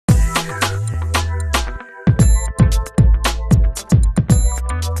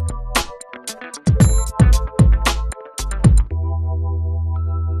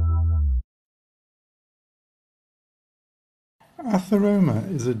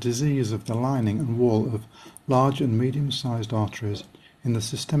Atheroma is a disease of the lining and wall of large and medium-sized arteries in the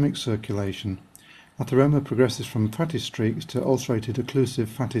systemic circulation. Atheroma progresses from fatty streaks to ulcerated occlusive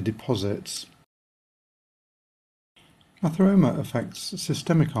fatty deposits. Atheroma affects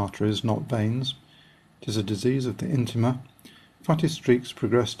systemic arteries, not veins. It is a disease of the intima. Fatty streaks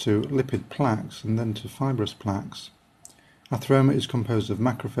progress to lipid plaques and then to fibrous plaques. Atheroma is composed of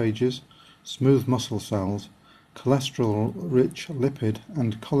macrophages, smooth muscle cells, cholesterol-rich lipid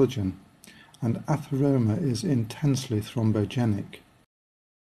and collagen, and atheroma is intensely thrombogenic.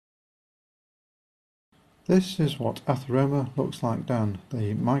 This is what atheroma looks like down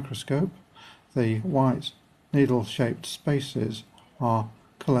the microscope. The white needle-shaped spaces are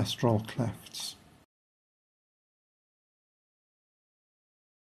cholesterol clefts.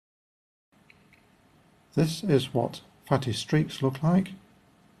 This is what fatty streaks look like.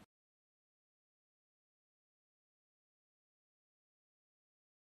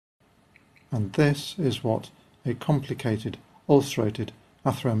 And this is what a complicated ulcerated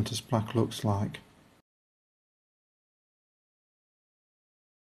atheromatous plaque looks like.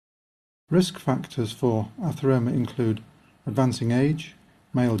 Risk factors for atheroma include advancing age,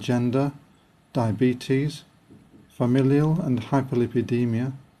 male gender, diabetes, familial and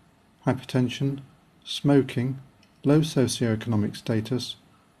hyperlipidemia, hypertension, smoking, low socioeconomic status,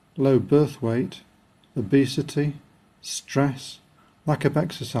 low birth weight, obesity, stress, lack of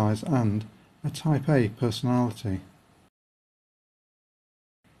exercise and a type A personality.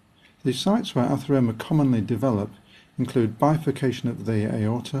 The sites where atheroma commonly develop include bifurcation of the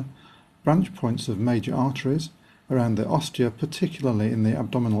aorta, branch points of major arteries, around the ostia, particularly in the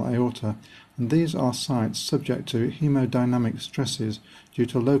abdominal aorta, and these are sites subject to hemodynamic stresses due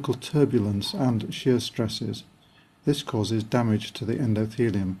to local turbulence and shear stresses. This causes damage to the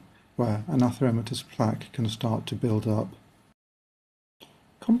endothelium, where an atheromatous plaque can start to build up.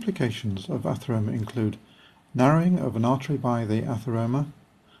 Complications of atheroma include narrowing of an artery by the atheroma,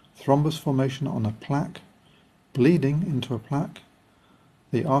 thrombus formation on a plaque, bleeding into a plaque,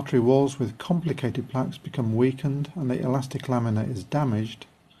 the artery walls with complicated plaques become weakened and the elastic lamina is damaged,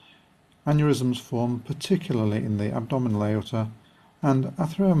 aneurysms form particularly in the abdominal aorta, and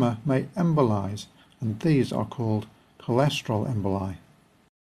atheroma may embolize, and these are called cholesterol emboli.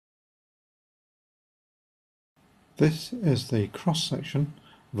 This is the cross-section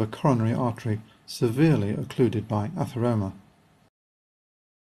of a coronary artery severely occluded by atheroma.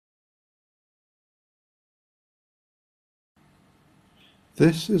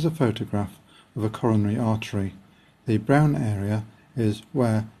 This is a photograph of a coronary artery. The brown area is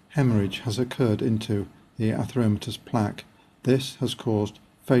where hemorrhage has occurred into the atheromatous plaque. This has caused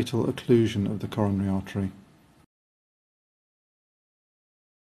fatal occlusion of the coronary artery.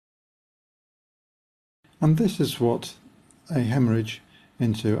 And this is what a hemorrhage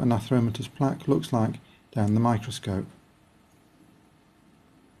into an atheromatous plaque looks like down the microscope.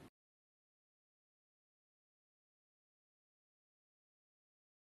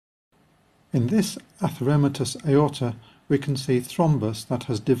 In this atheromatous aorta, we can see thrombus that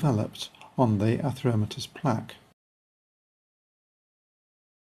has developed on the atheromatous plaque.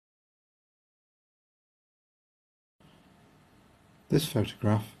 This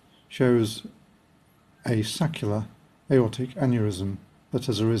photograph shows a saccular aortic aneurysm that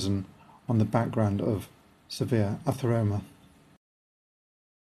has arisen on the background of severe atheroma.